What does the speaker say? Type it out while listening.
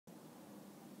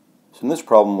So in this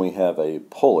problem we have a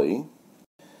pulley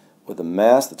with a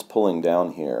mass that's pulling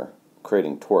down here,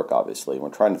 creating torque obviously. We're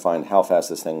trying to find how fast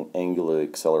this thing angularly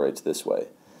accelerates this way.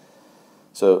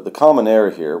 So the common error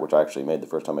here, which I actually made the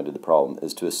first time I did the problem,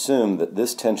 is to assume that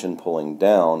this tension pulling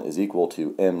down is equal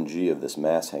to mg of this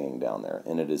mass hanging down there,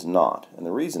 and it is not. And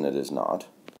the reason it is not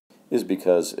is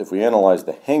because if we analyze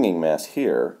the hanging mass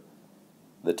here,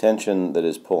 the tension that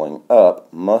is pulling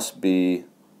up must be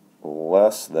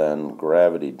less than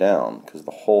gravity down, because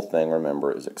the whole thing,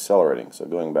 remember, is accelerating. So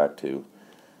going back to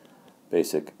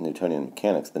basic Newtonian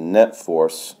mechanics, the net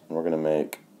force, and we're going to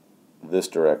make this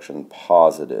direction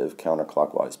positive,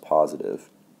 counterclockwise positive,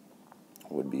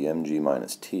 would be mg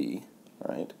minus t,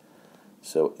 right?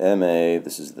 So ma,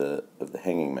 this is of the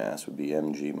hanging mass, would be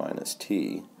mg minus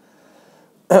t.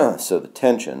 So the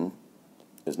tension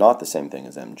is not the same thing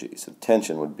as mg. So the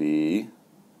tension would be,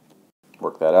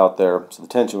 work that out there, so the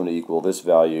tension would equal this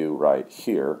value right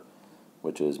here,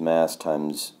 which is mass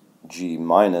times g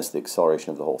minus the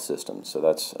acceleration of the whole system. So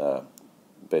that's a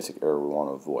basic error we want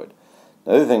to avoid.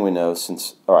 The other thing we know,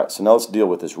 alright, so now let's deal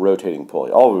with this rotating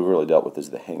pulley. All we've really dealt with is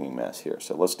the hanging mass here.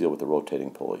 So let's deal with the rotating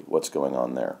pulley. What's going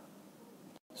on there?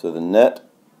 So the net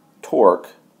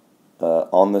torque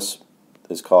on this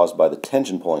is caused by the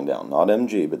tension pulling down, not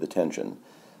mg, but the tension.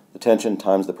 The tension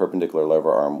times the perpendicular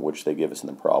lever arm, which they give us in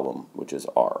the problem, which is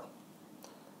r.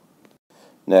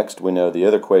 Next, we know the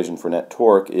other equation for net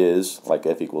torque is, like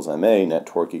F equals ma, net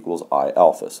torque equals I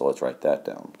alpha. So let's write that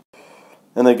down.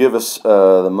 And they give us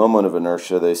the moment of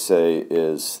inertia, they say,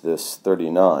 is this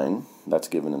 39. That's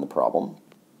given in the problem.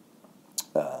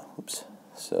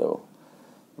 So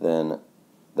then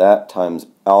that times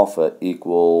alpha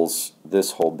equals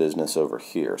this whole business over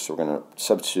here. So we're going to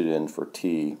substitute in for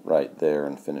t right there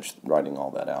and finish writing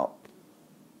all that out.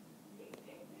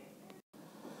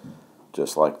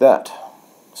 Just like that.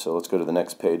 So let's go to the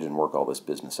next page and work all this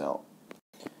business out.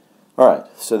 Alright,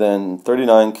 so then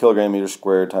 39 kilogram meter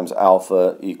squared times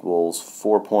alpha equals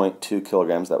 4.2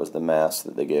 kilograms. That was the mass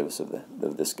that they gave us of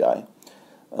this guy.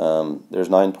 There's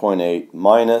 9.8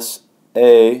 minus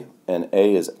A, and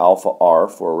A is alpha R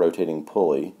for a rotating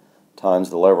pulley, times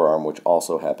the lever arm, which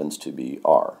also happens to be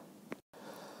R.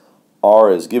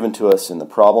 R is given to us in the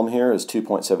problem here is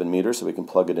 2.7 meters, so we can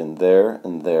plug it in there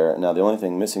and there. Now the only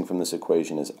thing missing from this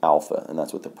equation is alpha, and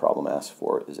that's what the problem asks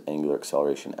for, is angular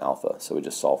acceleration alpha. So we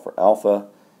just solve for alpha,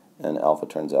 and alpha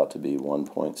turns out to be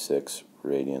 1.6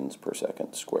 radians per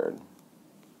second squared.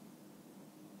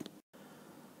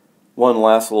 One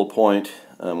last little point,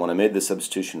 when I made the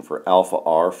substitution for alpha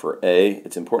R for A,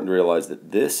 it's important to realize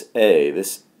that this A,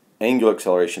 this angular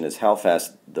acceleration, is how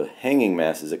fast the hanging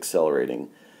mass is accelerating,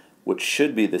 which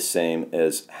should be the same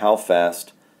as how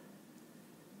fast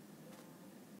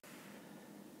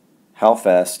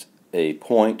a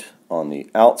point on the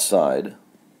outside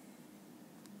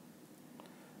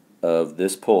of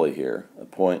this pulley here, a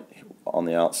point on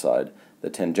the outside,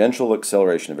 the tangential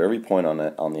acceleration of every point on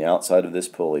the outside of this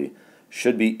pulley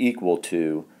should be equal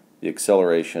to the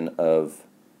acceleration of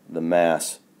the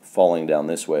mass falling down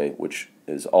this way, which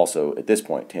is also at this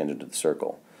point tangent to the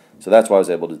circle. So that's why I was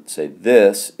able to say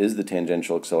this is the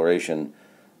tangential acceleration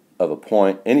of a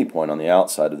point, any point on the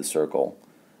outside of the circle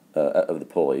of the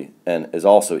pulley, and is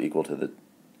also equal to the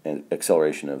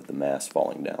acceleration of the mass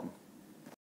falling down.